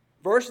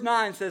 Verse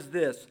 9 says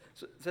this,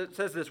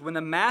 when the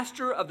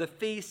master of the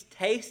feast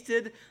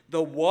tasted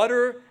the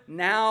water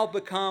now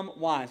become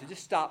wine. So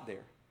just stop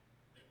there.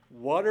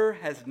 Water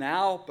has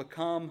now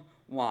become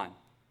wine.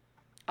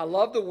 I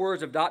love the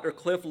words of Dr.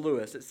 Cliff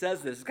Lewis. It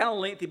says this. It's kind of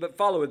lengthy, but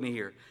follow with me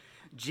here.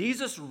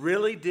 Jesus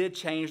really did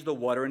change the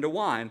water into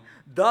wine,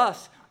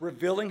 thus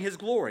revealing his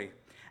glory.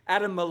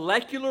 At a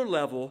molecular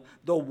level,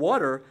 the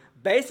water,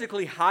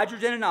 basically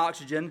hydrogen and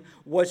oxygen,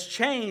 was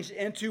changed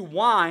into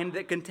wine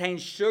that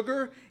contains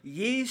sugar,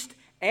 yeast,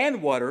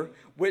 and water,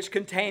 which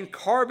contain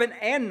carbon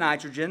and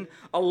nitrogen,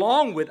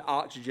 along with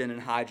oxygen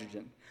and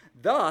hydrogen.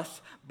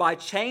 Thus, by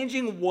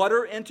changing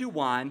water into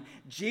wine,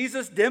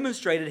 Jesus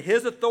demonstrated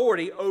his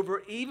authority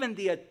over even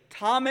the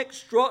atomic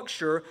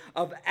structure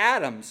of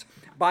atoms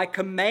by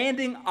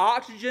commanding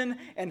oxygen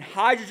and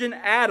hydrogen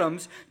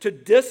atoms to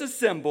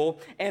disassemble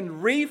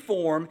and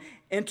reform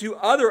into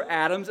other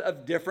atoms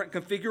of different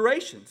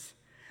configurations.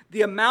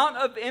 The amount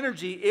of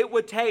energy it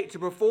would take to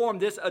perform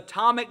this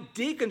atomic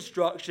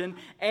deconstruction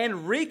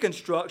and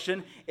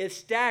reconstruction is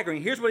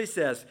staggering. Here's what he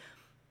says.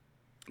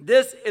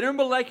 This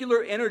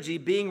intermolecular energy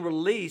being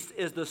released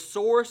is the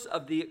source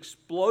of the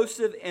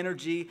explosive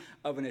energy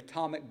of an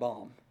atomic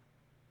bomb.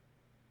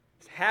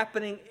 It's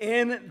happening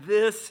in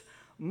this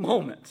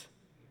moment.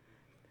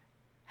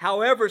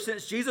 However,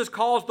 since Jesus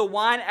caused the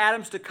wine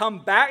atoms to come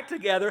back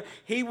together,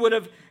 he would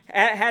have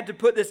had to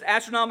put this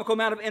astronomical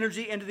amount of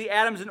energy into the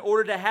atoms in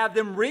order to have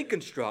them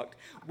reconstruct.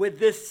 With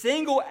this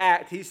single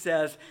act, he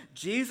says,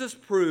 Jesus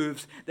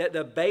proves that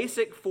the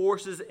basic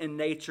forces in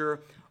nature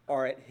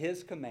are at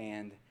his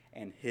command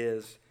and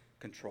his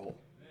control.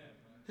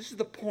 This is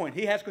the point.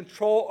 He has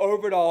control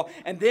over it all.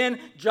 And then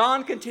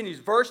John continues,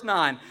 verse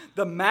 9.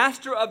 The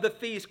master of the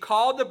feast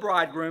called the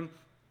bridegroom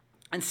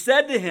and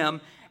said to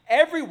him,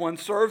 everyone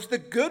serves the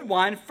good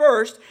wine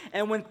first,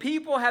 and when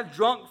people have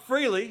drunk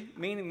freely,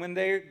 meaning when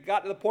they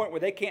got to the point where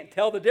they can't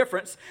tell the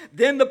difference,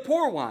 then the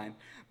poor wine.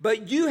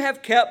 But you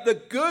have kept the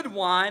good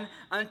wine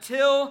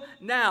until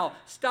now.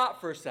 Stop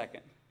for a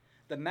second.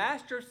 The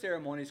master of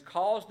ceremonies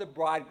calls the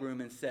bridegroom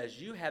and says,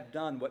 you have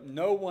done what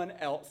no one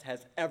else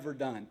has ever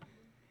done.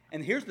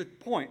 And here's the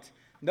point.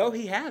 No,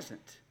 he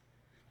hasn't.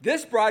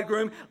 This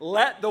bridegroom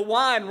let the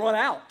wine run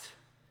out.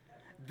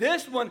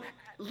 This one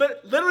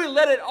literally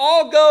let it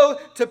all go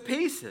to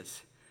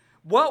pieces.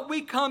 What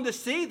we come to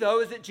see,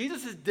 though, is that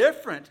Jesus is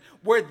different.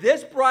 Where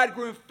this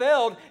bridegroom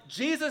failed,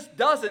 Jesus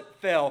doesn't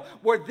fail.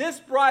 Where this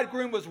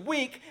bridegroom was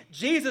weak,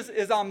 Jesus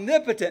is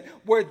omnipotent.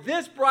 Where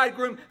this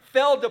bridegroom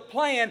failed to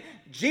plan,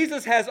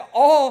 Jesus has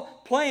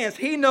all plans.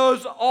 He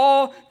knows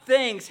all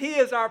things. He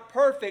is our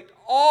perfect,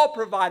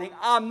 all-providing,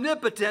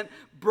 omnipotent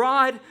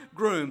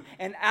bridegroom.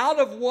 And out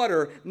of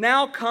water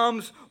now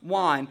comes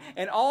wine.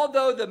 And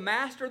although the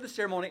master of the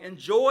ceremony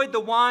enjoyed the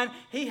wine,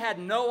 he had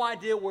no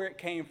idea where it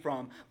came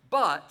from.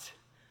 But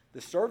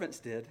the servants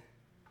did.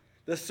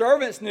 The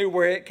servants knew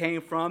where it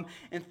came from.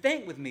 And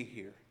think with me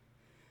here.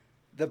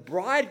 The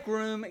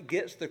bridegroom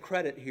gets the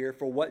credit here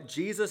for what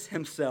Jesus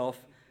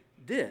himself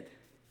did.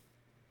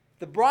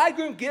 The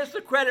bridegroom gets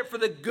the credit for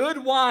the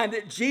good wine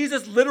that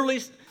Jesus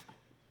literally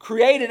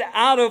created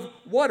out of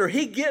water.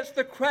 He gets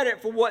the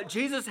credit for what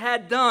Jesus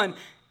had done.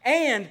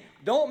 And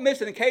don't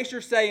miss it, in case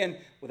you're saying,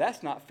 well,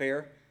 that's not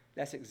fair.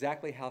 That's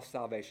exactly how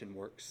salvation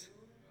works.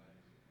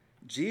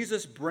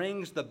 Jesus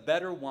brings the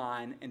better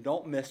wine, and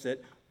don't miss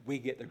it, we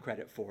get the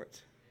credit for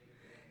it.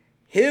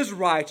 His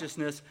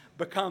righteousness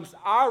becomes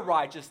our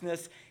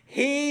righteousness.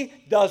 He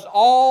does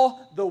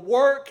all the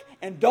work,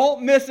 and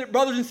don't miss it,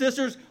 brothers and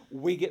sisters,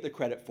 we get the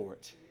credit for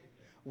it.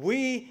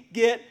 We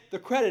get the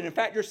credit. In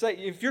fact,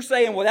 if you're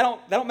saying, well,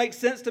 that don't make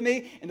sense to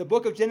me, in the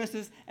book of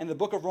Genesis and the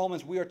book of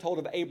Romans, we are told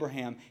of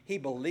Abraham. He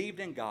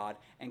believed in God,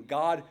 and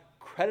God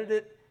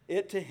credited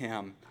it to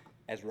him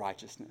as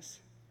righteousness.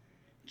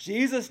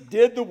 Jesus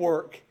did the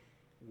work.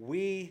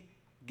 We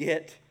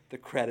get the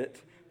credit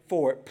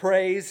for it.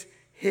 Praise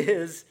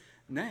his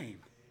name.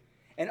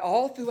 And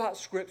all throughout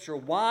Scripture,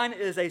 wine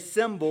is a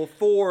symbol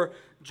for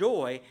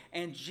joy.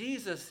 And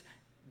Jesus,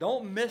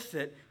 don't miss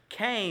it,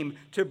 came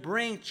to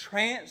bring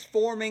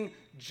transforming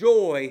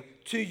joy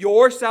to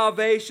your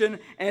salvation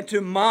and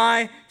to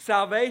my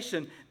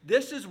salvation.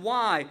 This is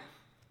why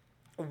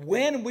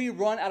when we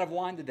run out of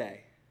wine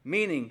today,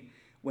 meaning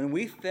when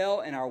we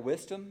fail in our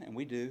wisdom, and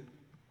we do,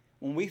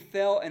 when we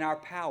fail in our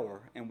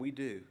power, and we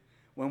do,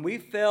 when we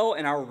fail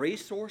in our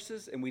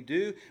resources, and we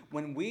do,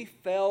 when we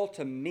fail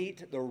to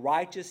meet the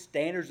righteous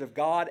standards of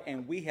God,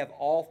 and we have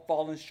all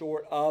fallen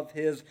short of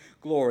his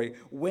glory.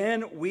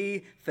 When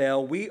we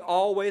fail, we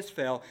always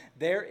fail.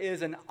 There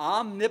is an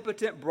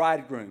omnipotent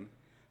bridegroom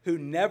who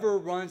never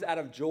runs out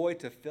of joy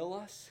to fill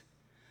us,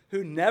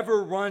 who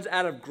never runs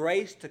out of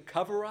grace to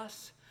cover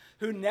us,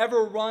 who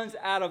never runs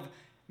out of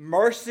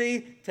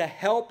mercy to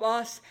help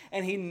us,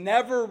 and he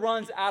never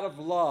runs out of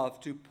love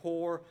to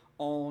pour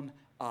on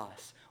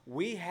us.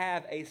 We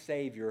have a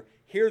Savior,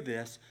 hear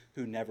this,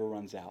 who never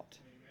runs out.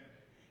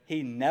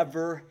 He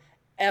never,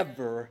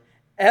 ever,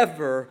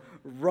 ever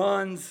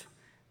runs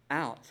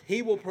out.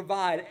 He will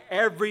provide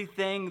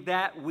everything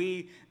that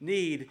we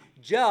need.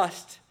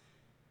 Just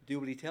do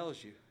what he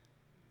tells you.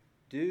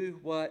 Do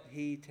what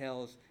he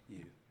tells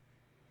you.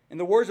 In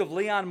the words of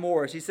Leon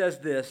Morris, he says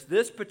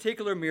this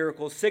particular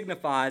miracle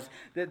signifies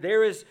that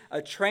there is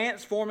a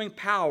transforming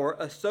power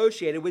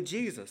associated with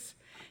Jesus.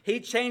 He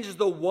changes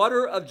the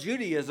water of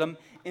Judaism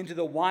into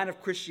the wine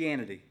of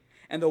Christianity,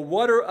 and the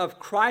water of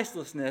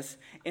Christlessness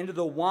into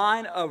the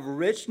wine of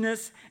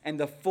richness and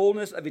the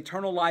fullness of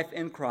eternal life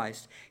in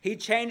Christ. He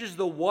changes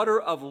the water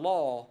of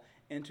law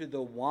into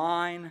the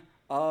wine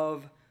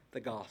of the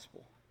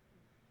gospel.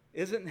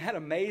 Isn't that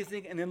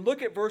amazing? And then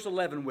look at verse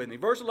 11 with me.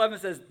 Verse 11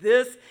 says,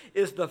 this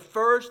is the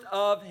first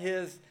of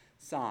his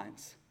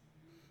signs.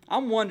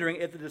 I'm wondering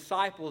if the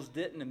disciples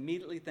didn't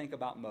immediately think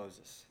about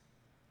Moses.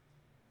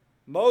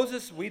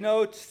 Moses, we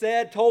know,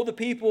 told the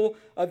people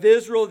of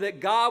Israel that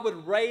God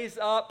would raise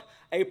up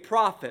a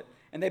prophet,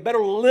 and they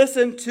better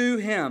listen to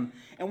him.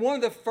 And one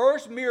of the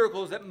first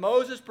miracles that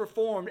Moses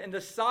performed in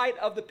the sight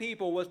of the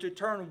people was to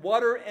turn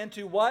water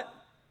into what?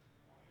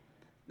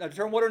 No, to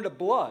turn water into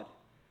blood.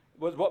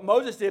 Was what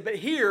Moses did. But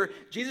here,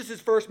 Jesus'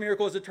 first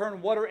miracle is to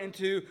turn water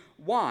into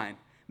wine.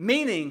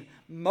 Meaning,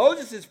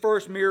 Moses'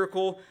 first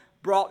miracle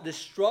brought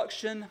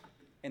destruction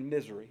and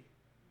misery.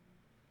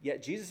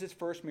 Yet Jesus'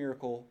 first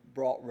miracle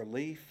brought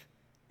relief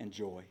and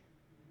joy.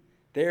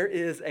 There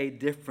is a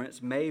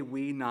difference. May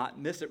we not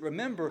miss it.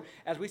 Remember,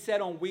 as we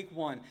said on week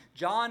 1,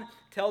 John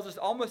tells us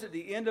almost at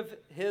the end of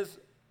his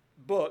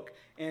book,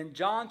 in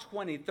John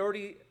 20,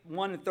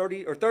 31 and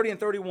 30, or 30 and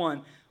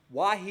 31,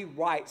 why he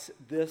writes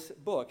this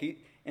book.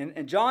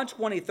 In John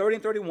 20, 30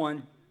 and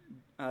 31,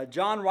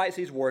 John writes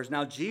these words,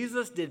 now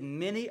Jesus did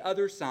many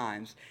other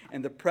signs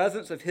in the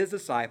presence of his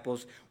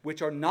disciples,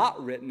 which are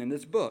not written in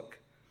this book.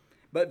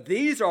 But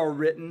these are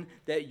written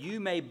that you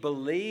may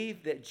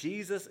believe that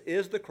Jesus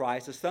is the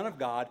Christ, the Son of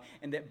God,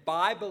 and that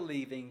by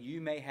believing you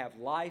may have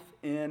life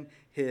in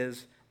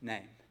his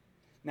name.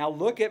 Now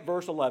look at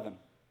verse 11.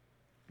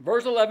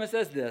 Verse 11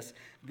 says this: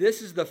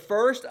 this is the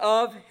first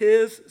of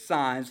his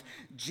signs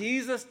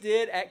Jesus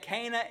did at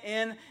Cana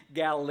in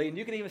Galilee. And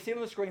you can even see it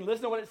on the screen.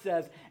 Listen to what it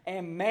says.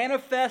 And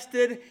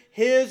manifested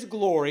his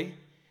glory,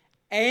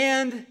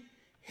 and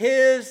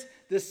his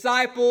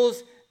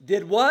disciples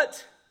did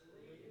what?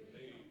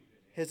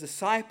 His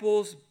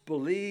disciples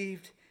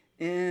believed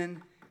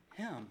in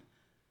him.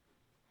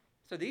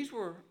 So these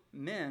were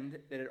men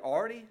that had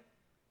already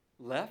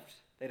left.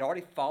 They'd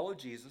already followed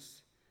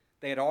Jesus.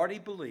 They had already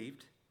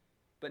believed.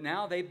 But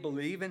now they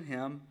believe in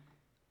him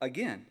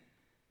again.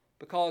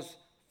 Because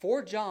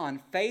for John,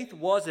 faith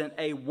wasn't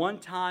a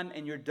one-time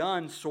and you're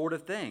done sort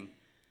of thing.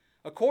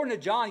 According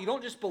to John, you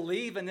don't just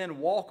believe and then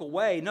walk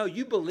away. No,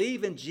 you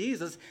believe in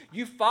Jesus,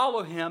 you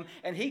follow him,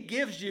 and he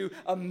gives you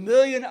a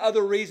million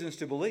other reasons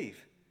to believe.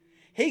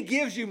 He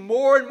gives you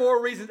more and more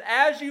reasons.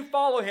 As you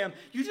follow him,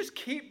 you just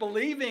keep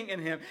believing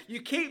in him.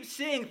 You keep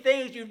seeing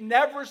things you've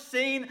never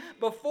seen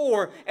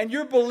before. And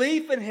your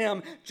belief in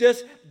him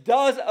just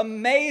does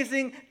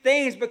amazing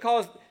things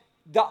because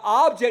the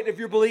object of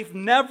your belief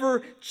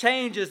never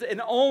changes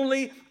and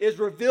only is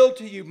revealed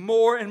to you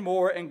more and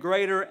more and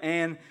greater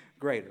and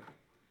greater.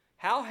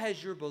 How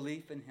has your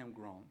belief in him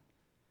grown?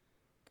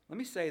 Let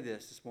me say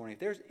this morning. If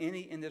there's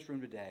any in this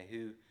room today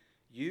who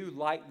you,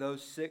 like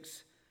those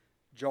 6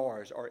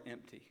 jars, are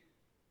empty.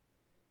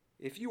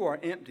 If you are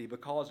empty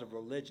because of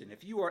religion,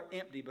 if you are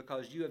empty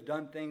because you have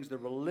done things the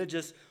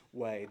religious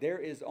way, there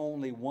is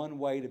only one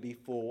way to be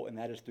full, and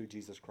that is through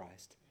Jesus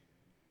Christ.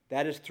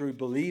 That is through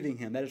believing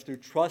him. That is through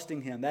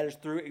trusting him. That is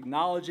through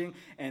acknowledging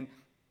and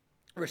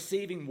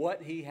receiving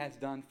what he has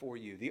done for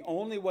you. The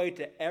only way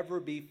to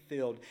ever be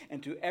filled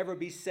and to ever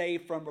be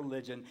saved from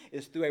religion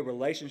is through a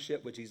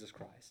relationship with Jesus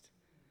Christ.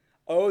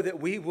 Oh, that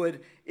we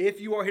would,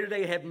 if you are here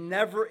today and have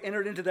never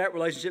entered into that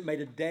relationship, may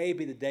today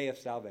be the day of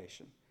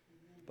salvation.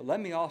 But let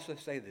me also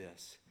say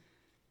this.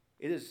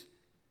 It is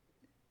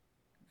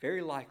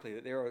very likely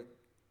that there are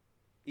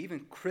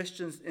even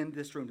Christians in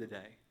this room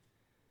today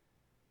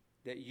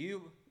that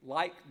you,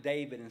 like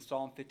David in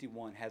Psalm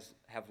 51,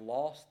 have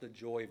lost the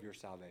joy of your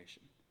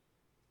salvation.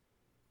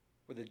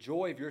 Where the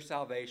joy of your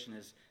salvation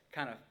is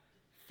kind of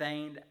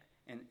feigned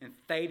and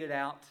faded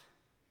out,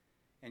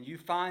 and you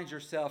find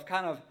yourself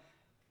kind of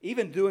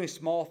even doing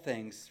small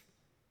things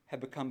have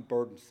become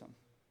burdensome.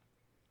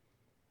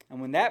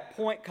 And when that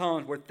point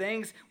comes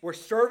where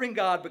serving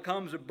God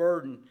becomes a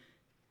burden,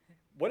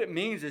 what it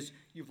means is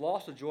you've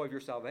lost the joy of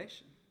your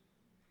salvation.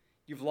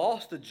 You've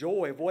lost the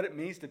joy of what it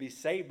means to be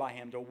saved by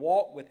him, to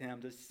walk with him,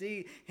 to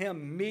see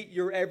him meet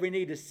your every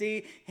need, to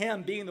see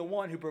him being the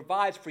one who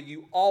provides for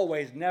you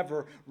always,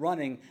 never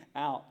running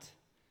out.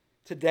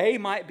 Today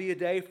might be a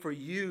day for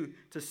you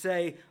to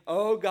say,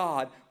 oh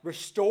God,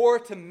 restore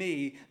to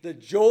me the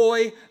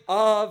joy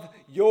of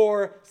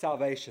your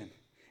salvation.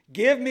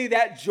 Give me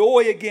that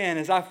joy again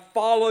as I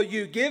follow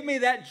you. Give me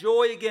that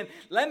joy again.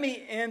 Let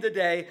me end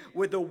today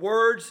with the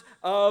words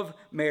of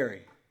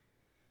Mary.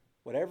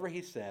 Whatever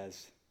he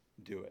says,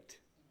 do it.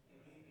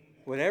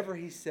 Whatever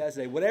he says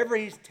today, whatever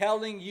he's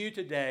telling you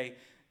today,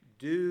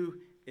 do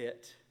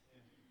it.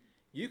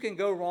 You can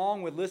go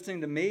wrong with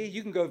listening to me.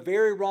 You can go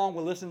very wrong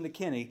with listening to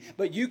Kenny.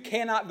 But you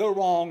cannot go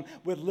wrong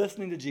with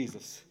listening to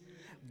Jesus.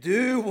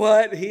 Do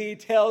what he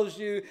tells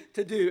you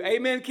to do.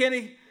 Amen,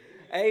 Kenny?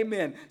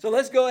 Amen. So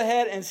let's go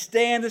ahead and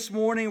stand this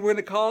morning. We're going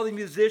to call the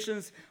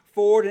musicians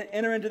forward and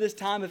enter into this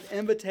time of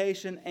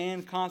invitation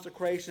and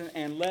consecration.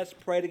 And let's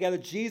pray together.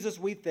 Jesus,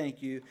 we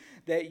thank you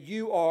that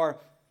you are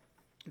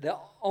the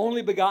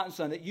only begotten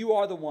Son, that you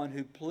are the one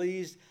who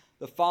pleased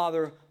the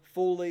Father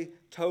fully,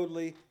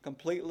 totally,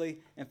 completely.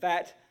 In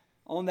fact,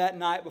 on that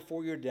night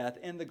before your death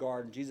in the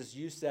garden, Jesus,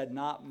 you said,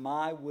 not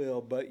my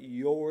will, but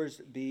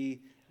yours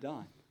be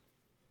done.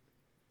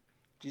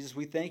 Jesus,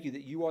 we thank you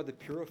that you are the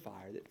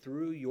purifier, that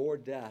through your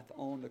death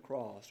on the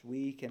cross,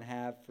 we can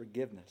have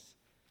forgiveness.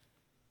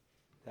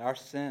 That our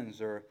sins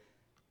are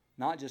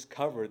not just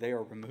covered, they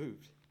are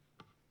removed.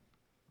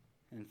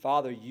 And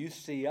Father, you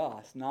see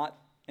us, not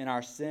in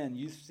our sin,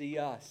 you see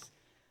us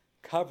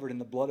covered in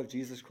the blood of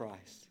Jesus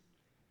Christ.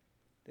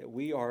 That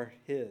we are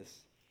his,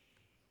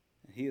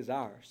 and he is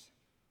ours.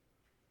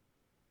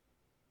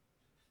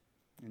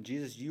 And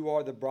Jesus, you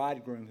are the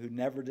bridegroom who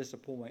never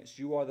disappoints.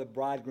 You are the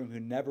bridegroom who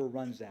never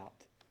runs out.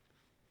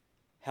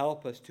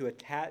 Help us to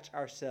attach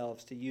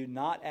ourselves to you,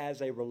 not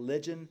as a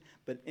religion,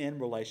 but in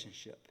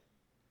relationship.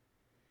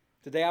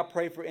 Today I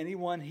pray for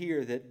anyone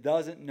here that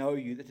doesn't know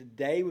you, that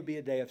today would be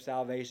a day of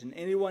salvation.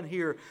 Anyone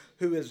here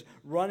who is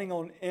running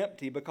on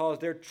empty because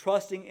they're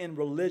trusting in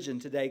religion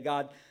today,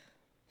 God,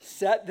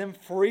 set them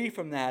free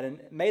from that,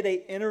 and may they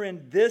enter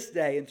in this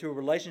day into a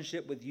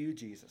relationship with you,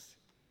 Jesus,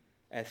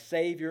 as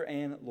Savior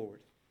and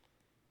Lord.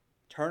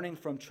 Turning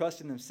from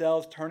trusting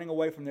themselves, turning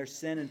away from their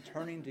sin, and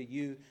turning to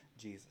you,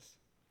 Jesus.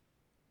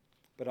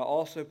 But I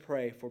also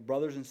pray for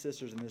brothers and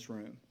sisters in this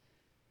room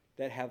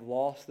that have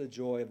lost the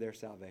joy of their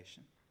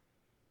salvation.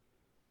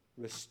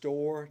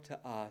 restore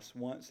to us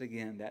once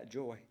again that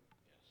joy.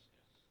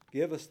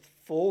 Give us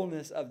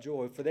fullness of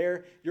joy. For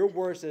there, your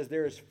word says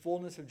there is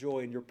fullness of joy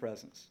in your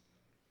presence.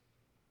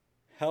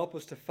 Help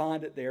us to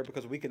find it there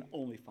because we can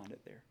only find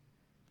it there.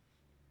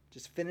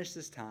 Just finish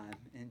this time.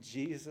 In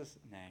Jesus'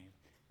 name,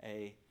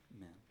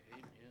 amen.